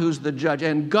God who's the judge,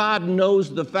 and God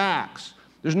knows the facts.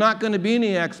 There's not going to be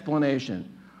any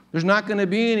explanation. There's not going to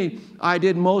be any, I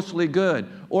did mostly good.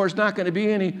 Or it's not going to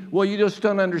be any, well, you just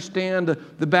don't understand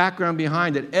the background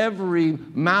behind it. Every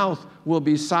mouth will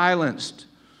be silenced.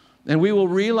 And we will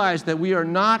realize that we are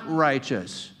not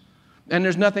righteous. And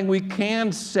there's nothing we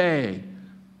can say.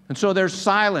 And so there's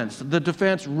silence. The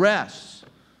defense rests.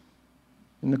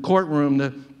 In the courtroom,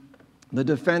 the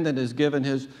defendant is given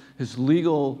his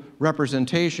legal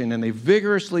representation, and they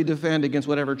vigorously defend against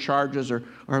whatever charges are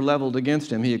leveled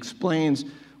against him. He explains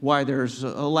why there's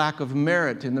a lack of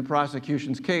merit in the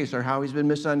prosecution's case or how he's been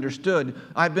misunderstood.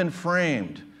 I've been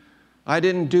framed. I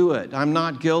didn't do it. I'm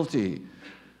not guilty.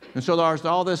 And so there's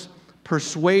all this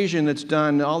persuasion that's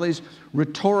done, all these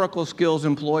rhetorical skills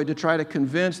employed to try to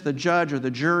convince the judge or the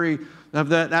jury of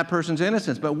that person's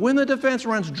innocence. But when the defense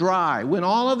runs dry, when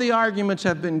all of the arguments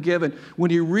have been given, when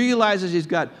he realizes he's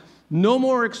got no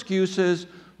more excuses,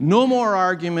 no more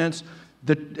arguments,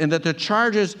 and that the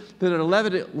charges that are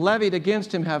levied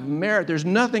against him have merit, there's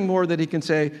nothing more that he can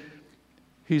say,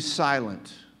 he's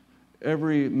silent.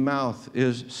 Every mouth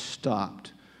is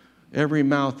stopped. Every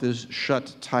mouth is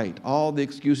shut tight. All the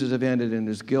excuses have ended, and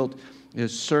his guilt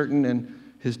is certain, and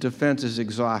his defense is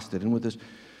exhausted. And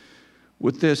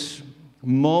with this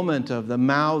moment of the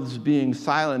mouths being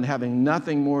silent, having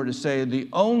nothing more to say, the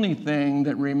only thing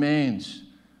that remains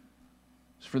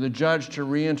is for the judge to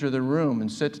re-enter the room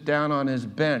and sit down on his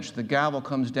bench. The gavel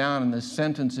comes down and the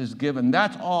sentence is given.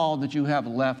 That's all that you have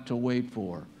left to wait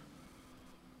for.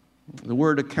 The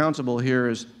word accountable here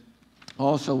is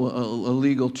also a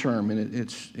legal term, and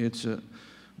it's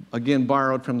again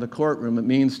borrowed from the courtroom. It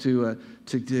means to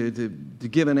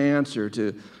give an answer,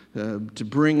 to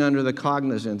bring under the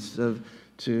cognizance,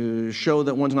 to show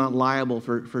that one's not liable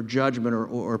for judgment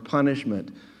or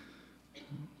punishment.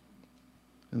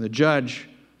 And the judge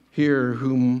here,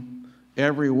 whom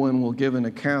everyone will give an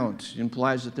account,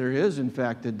 implies that there is, in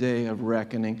fact, a day of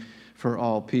reckoning for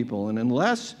all people. And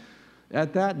unless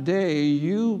at that day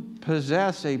you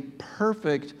possess a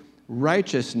perfect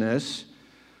righteousness,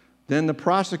 then the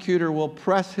prosecutor will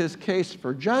press his case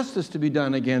for justice to be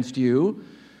done against you,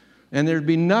 and there'd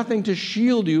be nothing to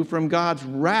shield you from God's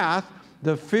wrath,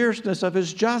 the fierceness of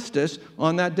his justice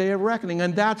on that day of reckoning.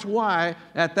 And that's why,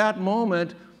 at that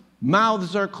moment,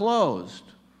 mouths are closed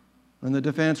and the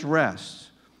defense rests.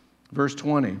 Verse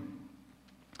 20.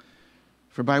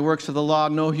 For by works of the law,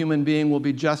 no human being will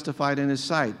be justified in his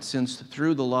sight, since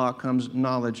through the law comes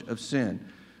knowledge of sin.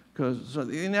 So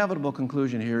the inevitable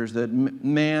conclusion here is that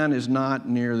man is not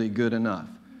nearly good enough.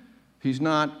 He's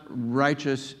not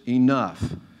righteous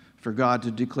enough for God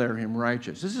to declare him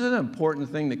righteous. This is an important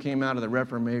thing that came out of the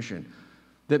Reformation,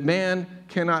 that man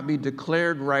cannot be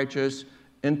declared righteous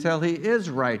until he is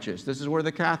righteous. This is where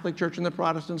the Catholic Church and the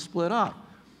Protestants split up.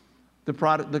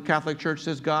 The Catholic Church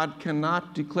says God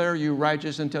cannot declare you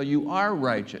righteous until you are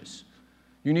righteous.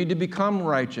 You need to become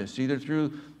righteous, either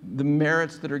through the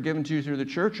merits that are given to you through the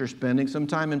church or spending some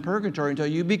time in purgatory until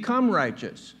you become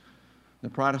righteous. The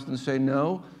Protestants say,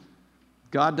 no,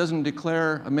 God doesn't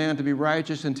declare a man to be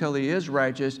righteous until he is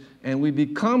righteous, and we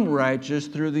become righteous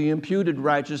through the imputed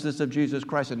righteousness of Jesus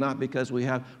Christ, and not because we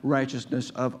have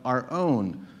righteousness of our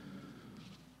own.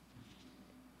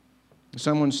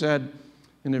 Someone said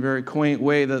in a very quaint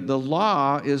way that the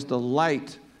law is the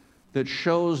light that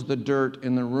shows the dirt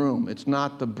in the room. It's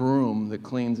not the broom that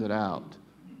cleans it out.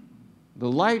 The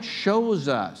light shows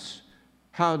us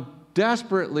how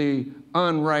desperately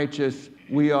unrighteous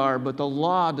we are, but the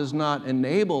law does not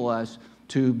enable us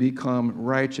to become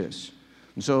righteous.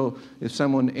 And so if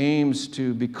someone aims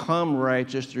to become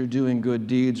righteous through doing good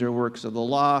deeds or works of the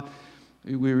law,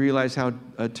 we realize how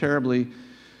terribly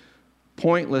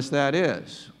pointless that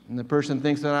is. And the person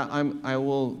thinks that I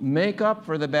will make up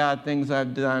for the bad things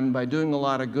I've done by doing a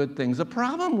lot of good things. The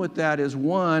problem with that is,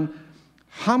 one,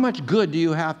 how much good do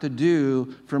you have to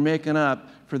do for making up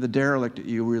for the derelict that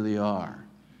you really are?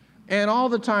 And all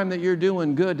the time that you're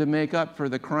doing good to make up for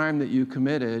the crime that you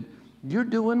committed, you're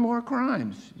doing more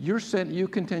crimes. You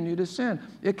continue to sin.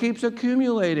 It keeps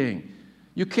accumulating.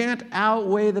 You can't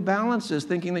outweigh the balances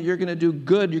thinking that you're going to do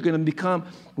good, you're going to become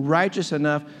righteous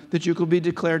enough that you could be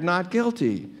declared not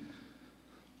guilty.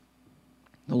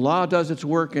 The law does its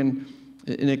work in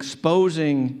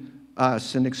exposing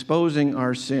us and exposing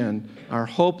our sin, our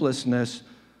hopelessness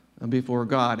before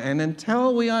God. And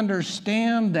until we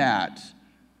understand that,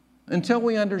 until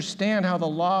we understand how the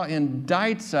law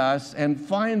indicts us and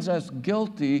finds us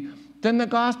guilty, then the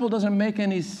gospel doesn't make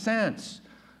any sense.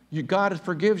 God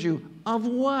forgives you of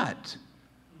what?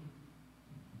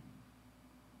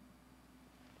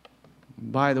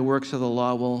 By the works of the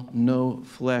law will no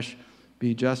flesh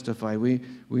be justified.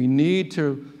 We need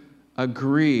to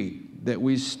agree that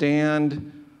we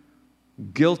stand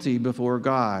guilty before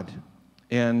God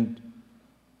and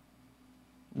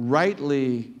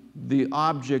rightly the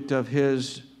object of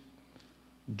His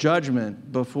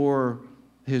judgment before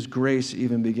His grace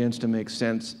even begins to make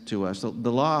sense to us.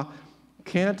 The law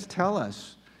can't tell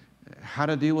us how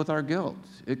to deal with our guilt.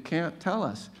 It can't tell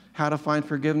us how to find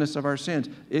forgiveness of our sins.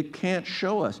 It can't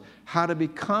show us how to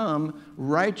become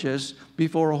righteous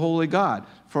before a holy God.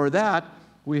 For that,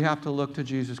 we have to look to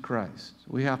Jesus Christ.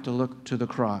 We have to look to the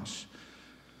cross.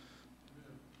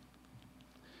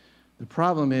 The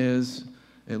problem is,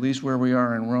 at least where we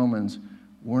are in Romans,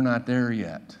 we're not there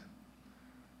yet.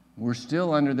 We're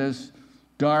still under this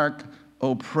dark,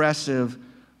 oppressive,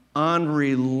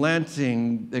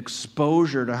 unrelenting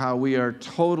exposure to how we are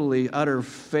totally utter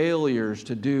failures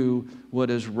to do what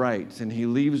is right. And He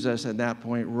leaves us at that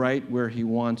point right where He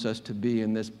wants us to be,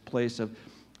 in this place of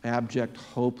abject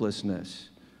hopelessness.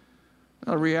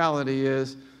 Now, the reality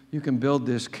is, you can build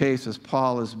this case as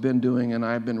Paul has been doing and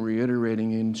I've been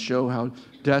reiterating, and show how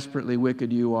desperately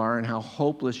wicked you are and how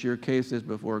hopeless your case is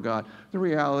before God. The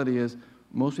reality is,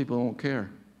 most people don't care.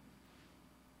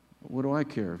 What do I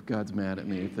care if God's mad at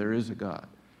me, if there is a God?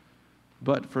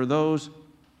 But for those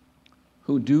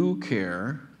who do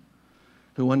care,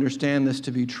 who understand this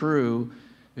to be true,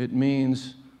 it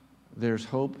means there's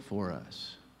hope for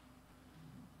us.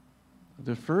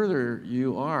 The further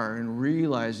you are in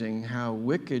realizing how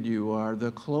wicked you are,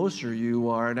 the closer you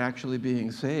are at actually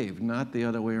being saved, not the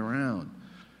other way around.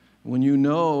 When you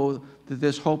know that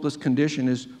this hopeless condition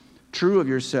is true of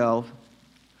yourself,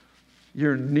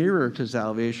 you're nearer to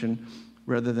salvation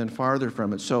rather than farther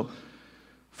from it. So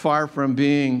far from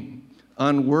being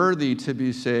unworthy to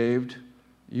be saved,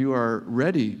 you are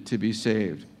ready to be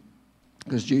saved,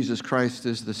 because Jesus Christ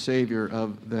is the Savior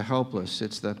of the helpless.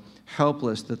 It's the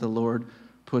helpless that the Lord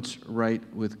puts right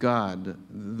with God.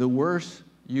 The worse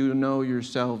you know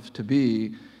yourself to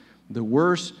be, the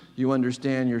worse you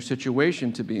understand your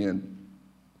situation to be in,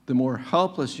 the more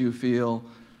helpless you feel,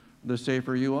 the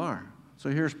safer you are. So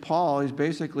here's Paul. He's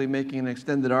basically making an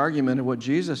extended argument of what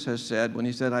Jesus has said when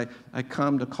He said, I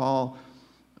come to call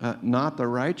not the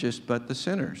righteous, but the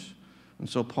sinners. And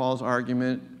so Paul's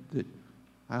argument that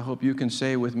I hope you can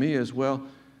say with me is, well,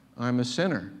 I'm a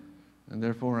sinner, and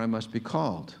therefore I must be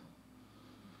called.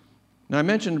 Now, I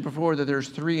mentioned before that there's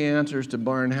 3 answers to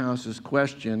Barnhouse's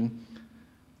question,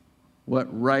 what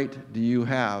right do you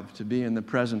have to be in the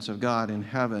presence of God in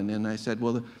heaven? And I said,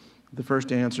 well, the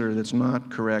first answer that's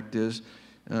not correct is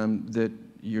that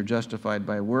you're justified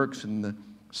by works. And the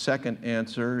second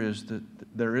answer is that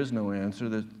there is no answer,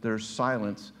 that there's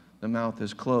silence, the mouth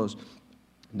is closed.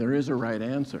 There is a right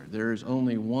answer. There is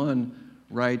only one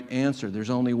right answer. There's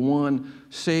only one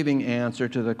saving answer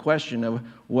to the question of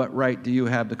what right do you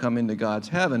have to come into God's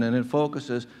heaven. And it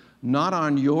focuses not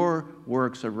on your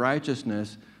works of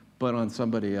righteousness, but on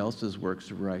somebody else's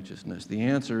works of righteousness. The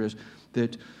answer is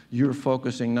that you're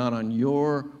focusing not on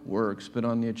your works, but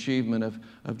on the achievement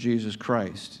of Jesus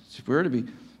Christ. If we're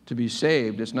to be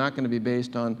saved, it's not going to be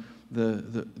based on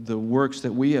the works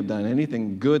that we have done,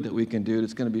 anything good that we can do.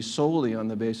 It's going to be solely on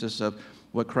the basis of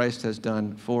what Christ has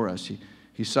done for us.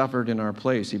 He suffered in our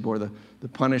place. He bore the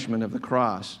punishment of the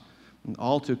cross. And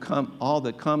all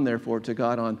that come, therefore, to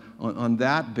God on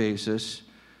that basis,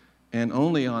 and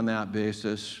only on that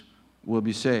basis, will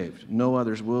be saved. No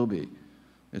others will be.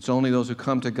 It's only those who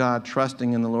come to God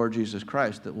trusting in the Lord Jesus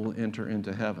Christ that will enter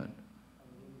into heaven.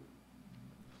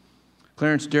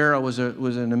 Clarence Darrow was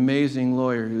an amazing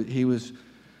lawyer. He was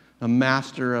a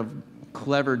master of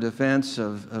clever defense,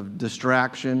 of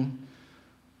distraction.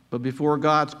 But before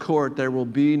God's court, there will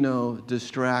be no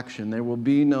distraction. There will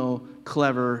be no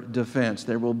clever defense.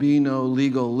 There will be no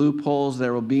legal loopholes.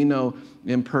 There will be no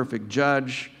imperfect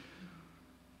judge.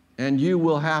 And you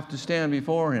will have to stand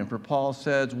before him. For Paul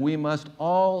says, we must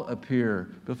all appear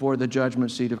before the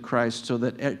judgment seat of Christ so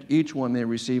that each one may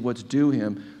receive what's due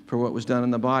him for what was done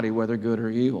in the body, whether good or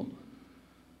evil.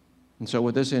 And so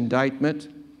with this indictment,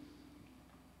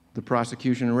 the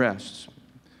prosecution rests.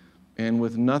 And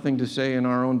with nothing to say in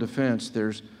our own defense,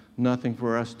 there's nothing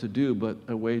for us to do but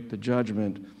await the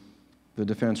judgment. The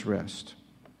defense rests.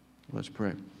 Let's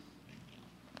pray.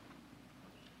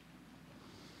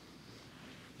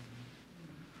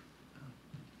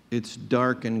 It's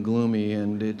dark and gloomy,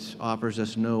 and it offers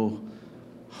us no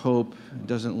hope. It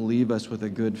doesn't leave us with a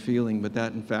good feeling, but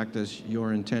that, in fact, is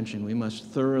your intention. We must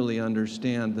thoroughly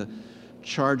understand the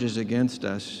charges against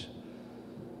us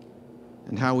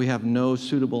and how we have no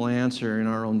suitable answer in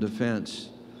our own defense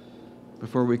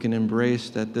before we can embrace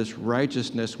that this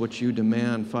righteousness which you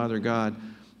demand, Father God,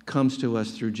 comes to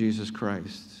us through Jesus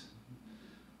Christ.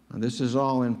 Now, this is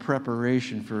all in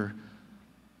preparation for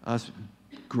us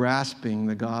grasping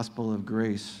the gospel of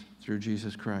grace through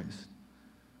Jesus Christ.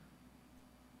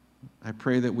 I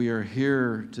pray that we are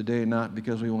here today not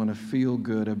because we want to feel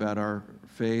good about our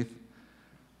faith,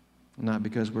 not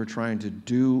because we're trying to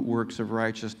do works of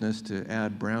righteousness to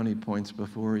add brownie points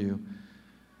before you.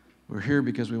 We're here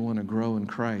because we want to grow in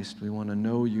Christ. We want to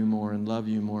know you more and love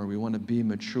you more. We want to be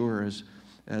mature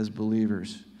as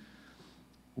believers.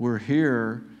 We're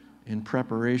here in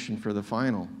preparation for the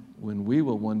final, when we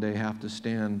will one day have to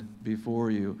stand before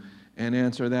you and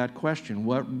answer that question.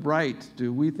 What right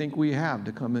do we think we have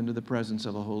to come into the presence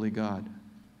of a holy God?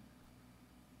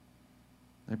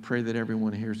 I pray that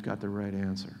everyone here's got the right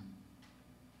answer.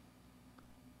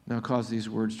 Now cause these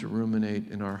words to ruminate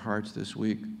in our hearts this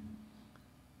week.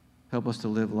 Help us to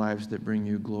live lives that bring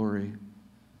you glory.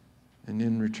 And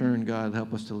in return, God,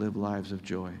 help us to live lives of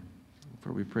joy.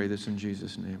 For we pray this in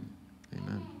Jesus' name.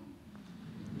 Amen.